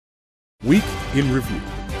Week in Review,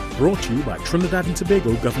 brought to you by Trinidad and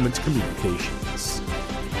Tobago Government Communications.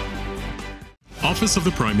 Office of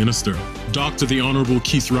the Prime Minister. Dr. the Honourable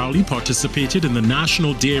Keith Rowley participated in the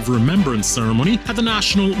National Day of Remembrance ceremony at the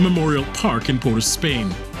National Memorial Park in Port of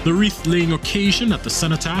Spain. The wreath-laying occasion at the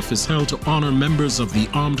cenotaph is held to honour members of the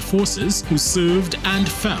armed forces who served and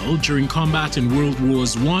fell during combat in World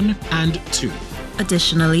Wars I and II.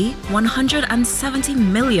 Additionally, $170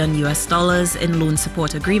 million in loan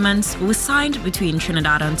support agreements were signed between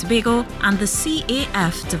Trinidad and Tobago and the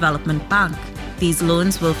CAF Development Bank. These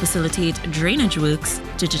loans will facilitate drainage works,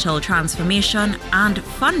 digital transformation, and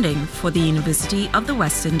funding for the University of the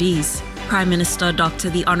West Indies. Prime Minister Dr.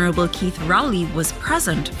 the Honourable Keith Rowley was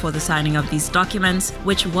present for the signing of these documents,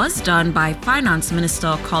 which was done by Finance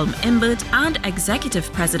Minister Colm Imbert and Executive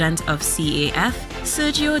President of CAF,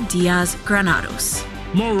 Sergio Diaz Granados.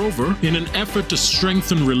 Moreover, in an effort to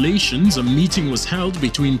strengthen relations, a meeting was held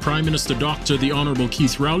between Prime Minister Dr. the Honourable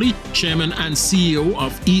Keith Rowley, Chairman and CEO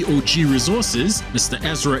of EOG Resources, Mr.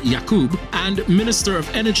 Ezra Yakub, and Minister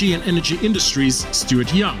of Energy and Energy Industries,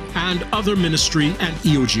 Stuart Young, and other ministry and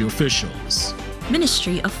EOG officials.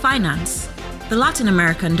 Ministry of Finance. The Latin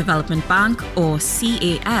American Development Bank, or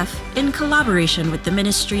CAF, in collaboration with the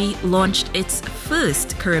ministry, launched its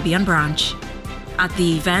first Caribbean branch. At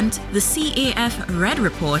the event, the CAF Red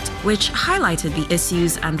Report, which highlighted the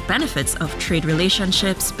issues and benefits of trade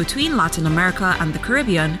relationships between Latin America and the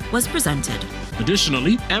Caribbean, was presented.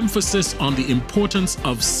 Additionally, emphasis on the importance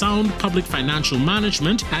of sound public financial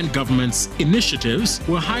management and government's initiatives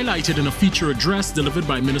were highlighted in a feature address delivered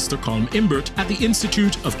by Minister Colm Imbert at the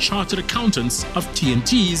Institute of Chartered Accountants of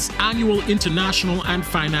TNT's annual International and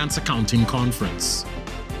Finance Accounting Conference.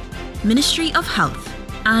 Ministry of Health.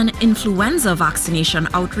 An influenza vaccination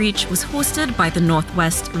outreach was hosted by the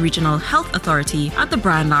Northwest Regional Health Authority at the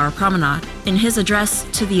Brian Lara Promenade. In his address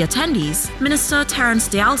to the attendees, Minister Terence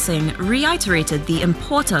Dayal reiterated the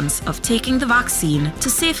importance of taking the vaccine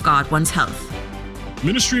to safeguard one's health.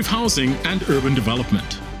 Ministry of Housing and Urban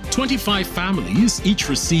Development. 25 families each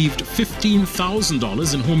received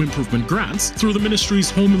 $15,000 in home improvement grants through the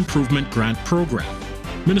ministry's Home Improvement Grant Program.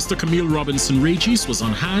 Minister Camille Robinson-Regis was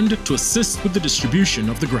on hand to assist with the distribution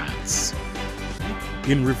of the grants.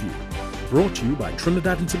 In Review, brought to you by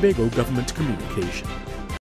Trinidad and Tobago Government Communications.